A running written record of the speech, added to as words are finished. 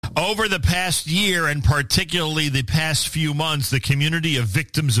Over the past year, and particularly the past few months, the community of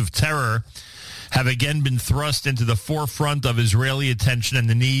victims of terror have again been thrust into the forefront of Israeli attention, and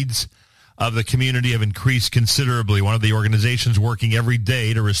the needs of the community have increased considerably. One of the organizations working every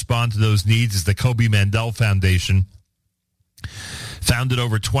day to respond to those needs is the Koby Mandell Foundation. Founded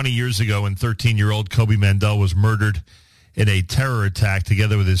over 20 years ago when 13-year-old Koby Mandell was murdered in a terror attack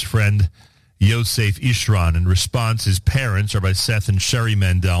together with his friend Yosef Ishran. In response, his parents, Rabbi Seth and Sherry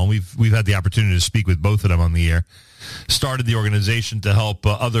Mandell, we've had the opportunity to speak with both of them on the air, started the organization to help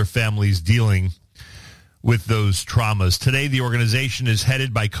other families dealing with those traumas. Today, the organization is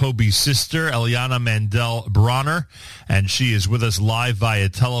headed by Koby's sister, Eliana Mandell Braner, and she is with us live via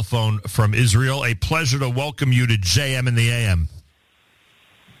telephone from Israel. A pleasure to welcome you to JM in the AM.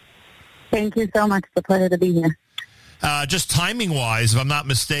 Thank you so much. It's a pleasure to be here. Just timing-wise, if I'm not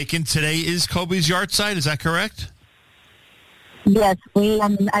mistaken, today is Koby's yahrzeit. Is that correct? Yes,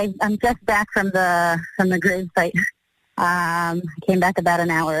 I'm just back from the grave site. I came back about an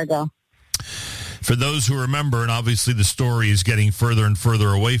hour ago. For those who remember, and obviously the story is getting further and further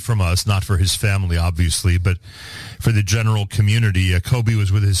away from us, not for his family, obviously, but for the general community. Koby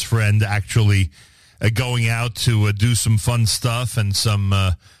was with his friend actually going out to do some fun stuff and some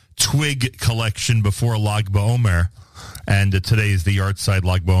twig collection before Lag BaOmer. And today is the yahrzeit.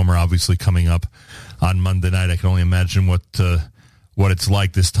 Lag BaOmer obviously coming up on Monday night. I can only imagine what it's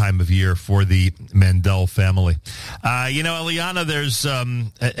like this time of year for the Mandell family. Eliana, there's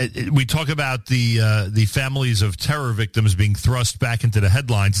we talk about the families of terror victims being thrust back into the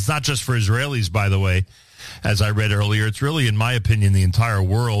headlines. It's not just for Israelis, by the way. As I read earlier, it's really, in my opinion, the entire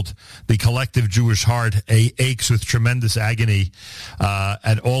world. The collective Jewish heart aches with tremendous agony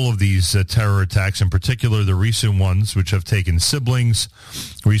at all of these terror attacks, in particular the recent ones which have taken siblings,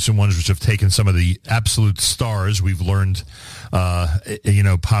 recent ones which have taken some of the absolute stars we've learned,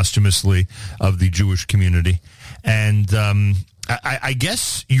 posthumously of the Jewish community. And I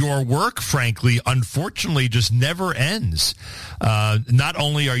guess your work, frankly, unfortunately, just never ends. Not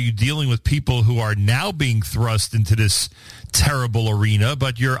only are you dealing with people who are now being thrust into this terrible arena,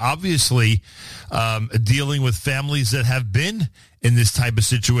 but you're obviously dealing with families that have been in this type of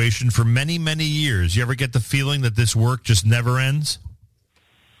situation for many, many years. You ever get the feeling that this work just never ends?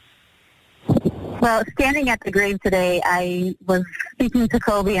 Well, standing at the grave today, I was speaking to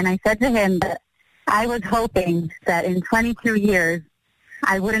Koby, and I said to him that I was hoping that in 22 years,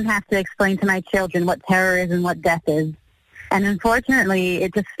 I wouldn't have to explain to my children what terror is and what death is. And unfortunately,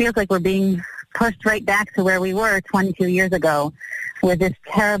 it just feels like we're being pushed right back to where we were 22 years ago with this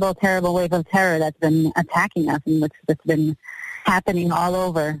terrible, terrible wave of terror that's been attacking us and that's been happening all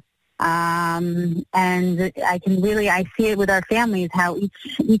over. And I see it with our families, how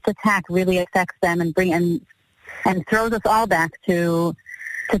each attack really affects them and throws us all back to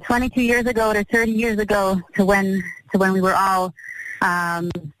 22 years ago, to 30 years ago, to when we were all to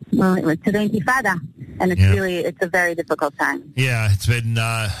the Intifada, and it's a very difficult time. Yeah, it's been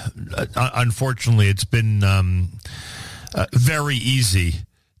unfortunately it's been very easy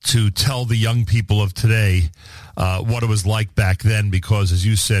to tell the young people of today what it was like back then, because, as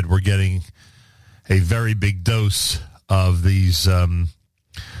you said, we're getting a very big dose of these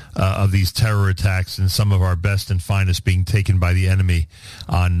terror attacks, and some of our best and finest being taken by the enemy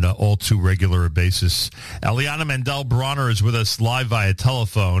on all too regular a basis. Eliana Mandell Braner is with us live via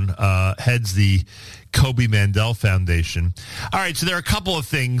telephone, heads the Koby Mandell Foundation. All right, so there are a couple of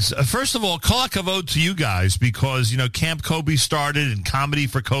things. First of all, kol hakavod to you guys, because, Camp Koby started and Comedy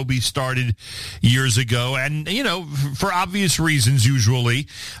for Koby started years ago. And, for obvious reasons, usually,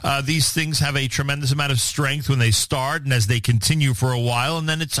 these things have a tremendous amount of strength when they start and as they continue for a while. And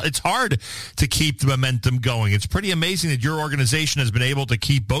then it's hard to keep the momentum going. It's pretty amazing that your organization has been able to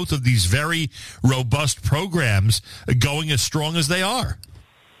keep both of these very robust programs going as strong as they are.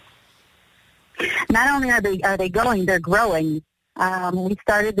 Not only are they going, they're growing. We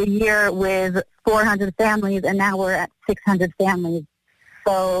started the year with 400 families, and now we're at 600 families.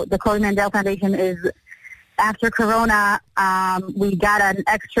 So the Koby Mandell Foundation is, after Corona, we got an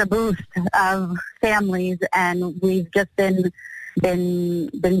extra boost of families, and we've just been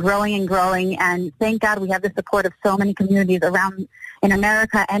growing and growing. And thank God we have the support of so many communities around in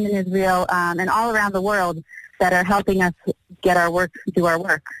America and in Israel and all around the world that are helping us do our work.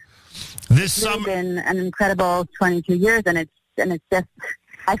 It's been an incredible 22 years, and it's just,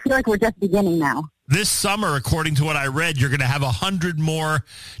 I feel like we're just beginning now. This summer, according to what I read, you're going to have 100 more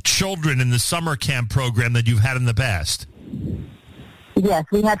children in the summer camp program than you've had in the past. Yes,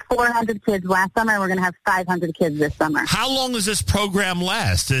 we had 400 kids last summer, and we're going to have 500 kids this summer. How long does this program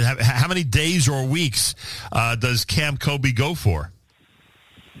last? How many days or weeks does Camp Koby go for?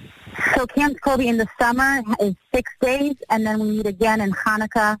 So Camp Koby in the summer is 6 days, and then we meet again in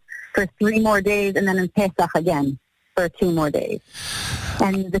Hanukkah for 3 more days, and then in Pesach again for 2 more days.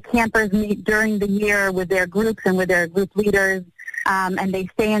 And the campers meet during the year with their groups and with their group leaders, and they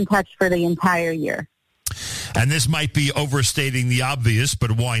stay in touch for the entire year. And this might be overstating the obvious,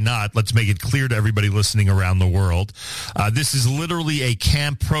 but why not? Let's make it clear to everybody listening around the world. This is literally a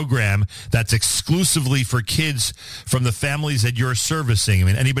camp program that's exclusively for kids from the families that you're servicing. I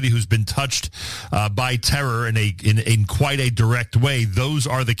mean, anybody who's been touched by terror in quite a direct way, those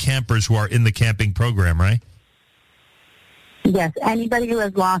are the campers who are in the camping program, right? Yes, anybody who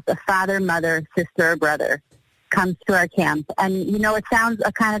has lost a father, mother, sister, or brother comes to our camp. And, it sounds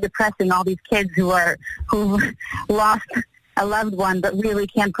kind of depressing, all these kids who lost a loved one, but really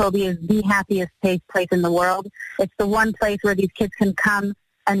Camp Koby is the happiest place in the world. It's the one place where these kids can come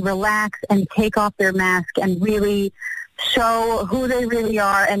and relax and take off their mask and really show who they really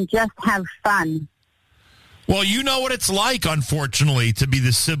are and just have fun. Well, you know what it's like, unfortunately, to be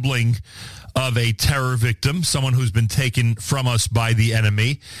the sibling of a terror victim, someone who's been taken from us by the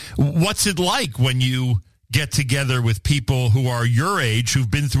enemy. What's it like when you get together with people who are your age who've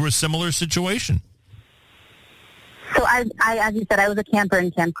been through a similar situation? So I as you said, I was a camper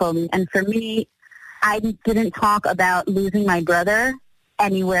in Camp Koby, and for me, I didn't talk about losing my brother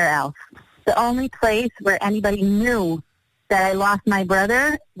anywhere else. The only place where anybody knew that I lost my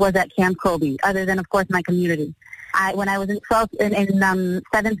brother was at Camp Koby, other than, of course, my community. When I was in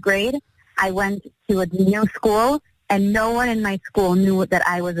 7th grade, I went to a new school, and no one in my school knew that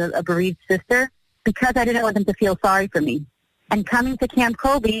I was a bereaved sister, because I didn't want them to feel sorry for me. And coming to Camp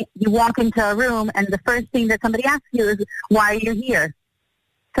Koby, you walk into a room, and the first thing that somebody asks you is, why are you here?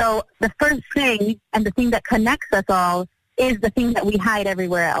 So the first thing, and the thing that connects us all, is the thing that we hide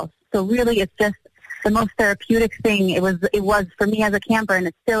everywhere else. So really, it's just the most therapeutic thing. It was for me as a camper, and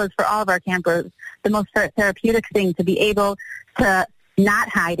it still is for all of our campers, the most therapeutic thing to be able to not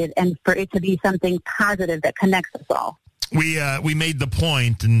hide it and for it to be something positive that connects us all. We made the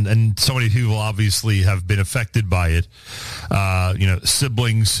point, and so many people obviously have been affected by it.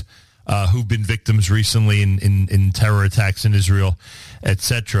 Siblings who've been victims recently in terror attacks in Israel,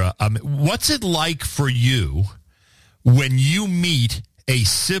 etc. What's it like for you when you meet a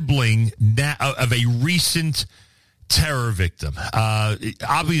sibling of a recent terror victim?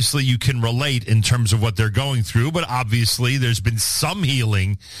 Obviously, you can relate in terms of what they're going through, but obviously there's been some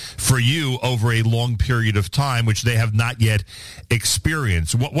healing for you over a long period of time, which they have not yet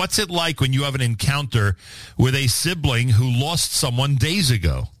experienced. What's it like when you have an encounter with a sibling who lost someone days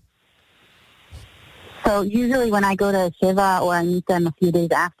ago? So usually when I go to Shiva or I meet them a few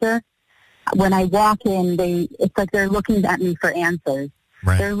days after, when I walk in, it's like they're looking at me for answers.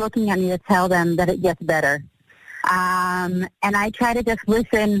 Right. They're looking at me to tell them that it gets better. And I try to just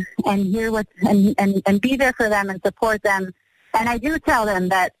listen and hear and be there for them and support them. And I do tell them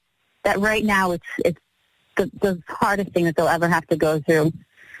that right now it's the hardest thing that they'll ever have to go through.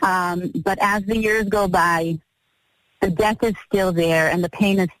 But as the years go by, the death is still there and the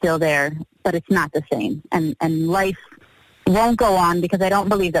pain is still there, but it's not the same. And life won't go on, because I don't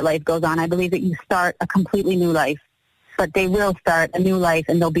believe that life goes on. I believe that you start a completely new life, but they will start a new life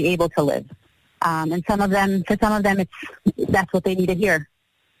and they'll be able to live. And for some of them, that's what they need to hear,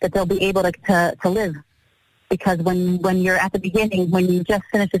 that they'll be able to live. Because when you're at the beginning, when you just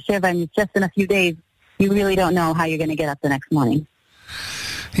finish a Shiva and it's just in a few days, you really don't know how you're going to get up the next morning.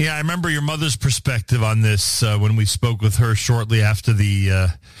 Yeah, I remember your mother's perspective on this when we spoke with her shortly after the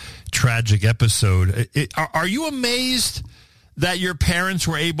tragic episode. Are you amazed that your parents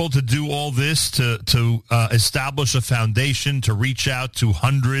were able to do all this to establish a foundation, to reach out to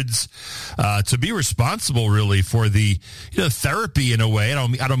hundreds, to be responsible really for the therapy in a way?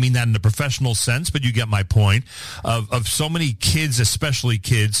 I don't mean that in a professional sense, but you get my point of so many kids, especially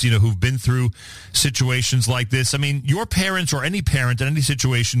kids, who've been through situations like this. I mean, your parents or any parent in any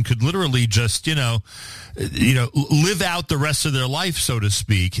situation could literally just live out the rest of their life, so to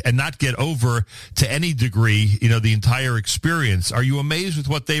speak, and not get over to any degree, the entire experience. Are you amazed with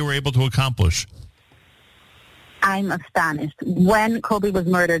what they were able to accomplish? I'm astonished. When Koby was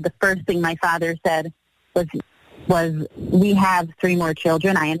murdered, the first thing my father said was we have 3 more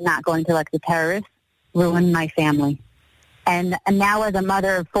children. I am not going to let the terrorists ruin my family. And now as a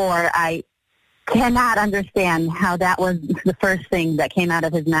mother of 4, I cannot understand how that was the first thing that came out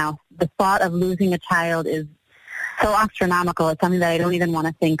of his mouth. The thought of losing a child is so astronomical. It's something that I don't even want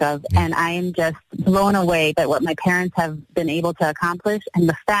to think of. And I am just blown away by what my parents have been able to accomplish. And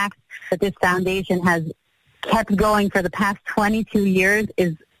the fact that this foundation has kept going for the past 22 years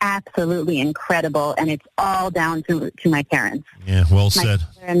is absolutely incredible, and it's all down to my parents. Yeah, well said. My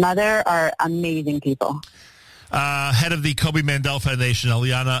father and mother are amazing people. Head of the Koby Mandell Foundation,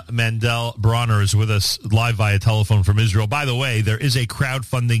 Eliana Mandell Braner, is with us live via telephone from Israel. By the way, there is a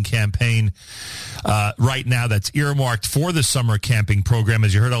crowdfunding campaign right now that's earmarked for the summer camping program.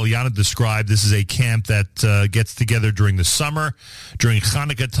 As you heard Eliana describe, this is a camp that gets together during the summer, during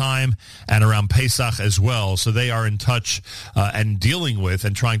Hanukkah time, and around Pesach as well. So they are in touch and dealing with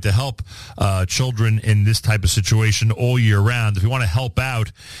and trying to help children in this type of situation all year round. If you want to help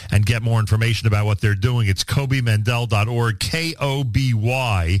out and get more information about what they're doing, it's KobyMandell.org, KobyMandell.org,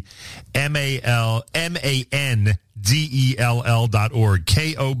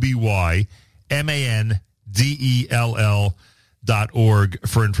 KobyMandell.org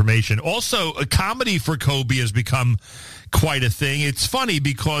for information. Also, a comedy for Koby has become quite a thing. It's funny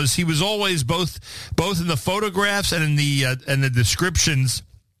because he was always both in the photographs and in the descriptions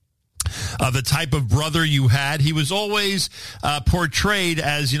of the type of brother you had. He was always portrayed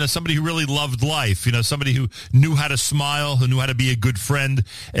as, somebody who really loved life, somebody who knew how to smile, who knew how to be a good friend,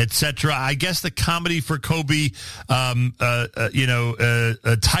 etc. I guess the comedy for Koby,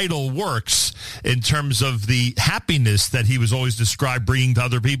 title works in terms of the happiness that he was always described bringing to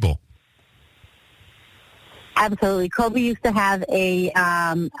other people. Absolutely. Koby used to have a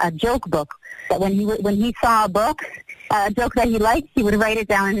joke book that when he saw a joke that he liked, he would write it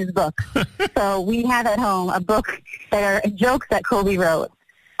down in his book. So we have at home a book that are jokes that Koby wrote.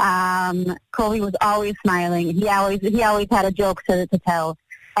 Koby was always smiling. He always had a joke to tell.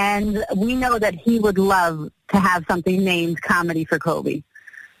 And we know that he would love to have something named Comedy for Koby.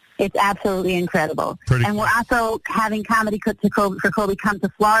 It's absolutely incredible. And we're also having Comedy for Koby come to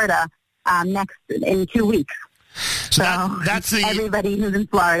Florida next in 2 weeks. So that's everybody who's in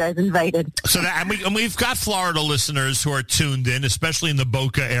Florida is invited. So we've got Florida listeners who are tuned in, especially in the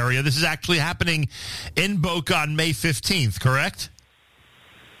Boca area. This is actually happening in Boca on May 15th, correct?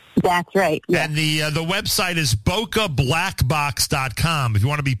 That's right. Yes. And the website is bocablackbox.com. If you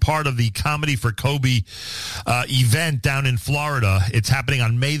want to be part of the Comedy for Koby event down in Florida, it's happening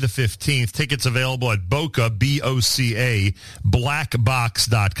on May the 15th. Tickets available at Boca, B-O-C-A,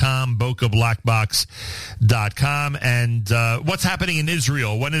 blackbox.com, bocablackbox.com. And what's happening in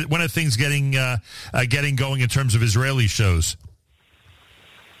Israel? When are things getting going in terms of Israeli shows?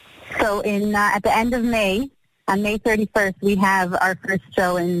 So at the end of May, on May 31st, we have our first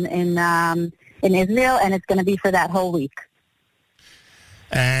show in Israel, and it's going to be for that whole week.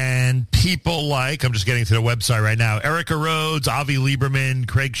 And people like, I'm just getting to the website right now, Erica Rhodes, Avi Lieberman,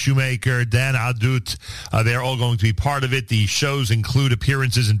 Craig Shoemaker, Dan Adut, they're all going to be part of it. The shows include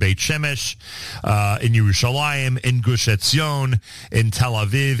appearances in Beit Shemesh, in Yerushalayim, in Gush Etzion, in Tel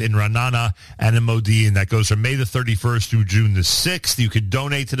Aviv, in Ra'anana, and in Modi'in. That goes from May the 31st through June the 6th. You could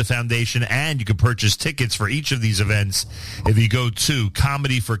donate to the foundation, and you can purchase tickets for each of these events if you go to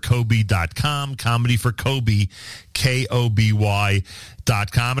comedyforkoby.com, Comedy for Koby, KOBY.com.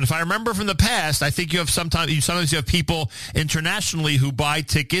 And if I remember from the past, I think you have sometimes you have people internationally who buy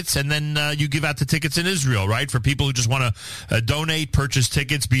tickets, and then you give out the tickets in Israel, right? For people who just want to donate, purchase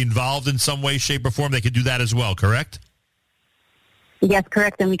tickets, be involved in some way, shape, or form, they could do that as well, correct? Yes,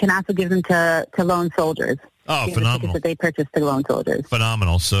 correct. And we can also give them to lone soldiers. Oh, phenomenal. That they purchased to lone soldiers.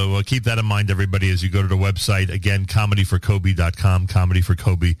 Phenomenal. So keep that in mind, everybody, as you go to the website. Again, comedyforkoby.com,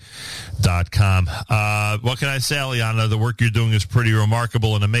 comedyforkoby.com. What can I say, Eliana? The work you're doing is pretty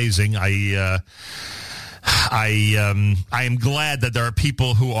remarkable and amazing. I am glad that there are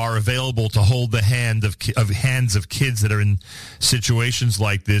people who are available to hold the hands of kids that are in situations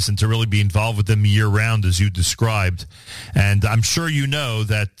like this, and to really be involved with them year round, as you described. And I'm sure you know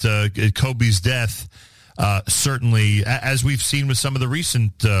that Koby's death, certainly, as we've seen with some of the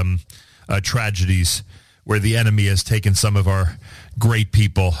recent tragedies where the enemy has taken some of our great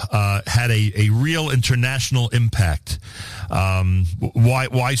people, had a real international impact.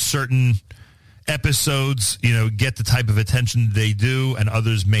 Why certain episodes, get the type of attention they do, and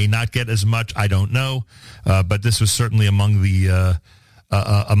others may not get as much, I don't know. But this was certainly among the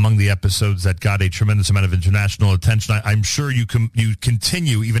episodes that got a tremendous amount of international attention. I'm sure you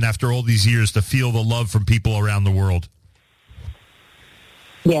continue, even after all these years, to feel the love from people around the world.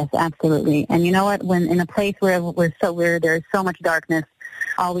 Yes, absolutely. And you know what? When in a place where there's so much darkness,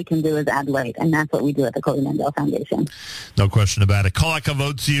 all we can do is add light, and that's what we do at the Koby Mandell Foundation. No question about it. Kol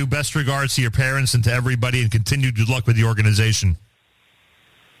hakavod to you. Best regards to your parents and to everybody, and continued good luck with the organization.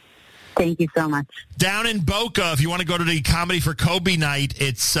 Thank you so much. Down in Boca, if you want to go to the Comedy for Koby night,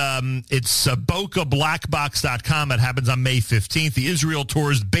 it's bocablackbox.com. It happens on May 15th. The Israel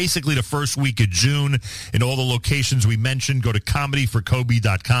tour is basically the first week of June in all the locations we mentioned. Go to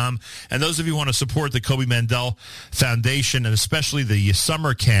comedyforkoby.com. And those of you who want to support the Koby Mandell Foundation, and especially the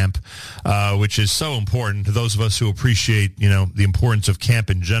summer camp, which is so important to those of us who appreciate, the importance of camp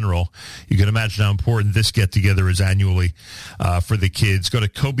in general, you can imagine how important this get-together is annually for the kids. Go to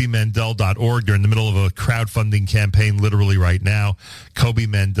KobyMandell.org. They're in the middle of a crowdfunding campaign literally right now.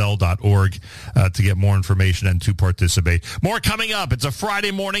 KobyMandell.org to get more information and to participate. More coming up. It's a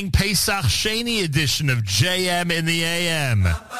Friday morning Pesach Sheni edition of JM in the AM.